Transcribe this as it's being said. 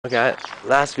Okay,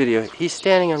 last video, he's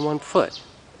standing on one foot.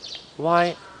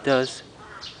 Why does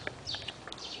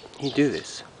he do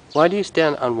this? Why do you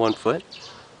stand on one foot?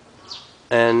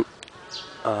 And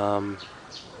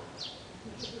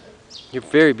you're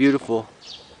very beautiful.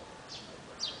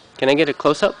 Can I get a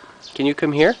close-up? Can you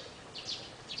come here?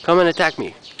 Come and attack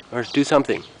me, or do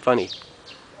something funny.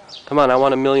 Come on, I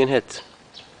want 1,000,000 hits.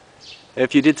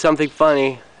 If you did something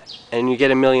funny and you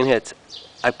get 1,000,000 hits,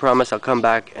 I promise I'll come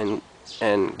back and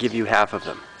give you half of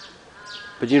them.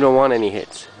 But you don't want any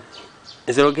hits.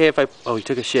 Is it okay if I... Oh, he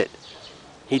took a shit.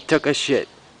 He took a shit.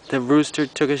 The rooster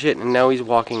took a shit and now he's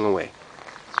walking away.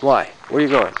 Why? Where are you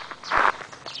going?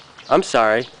 I'm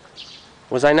sorry.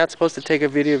 Was I not supposed to take a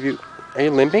video of you? Are you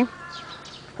limping?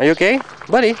 Are you okay?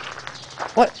 Buddy?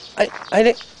 What?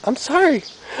 I'm sorry.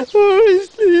 Oh, he's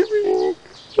sleeping.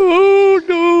 Oh,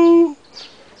 no.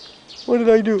 What did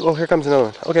I do? Oh, here comes another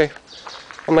one. Okay.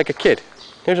 I'm like a kid.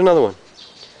 Here's another one.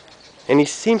 And he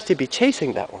seems to be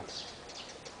chasing that one.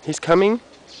 He's coming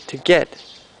to get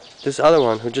this other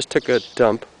one who just took a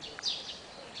dump.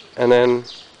 And then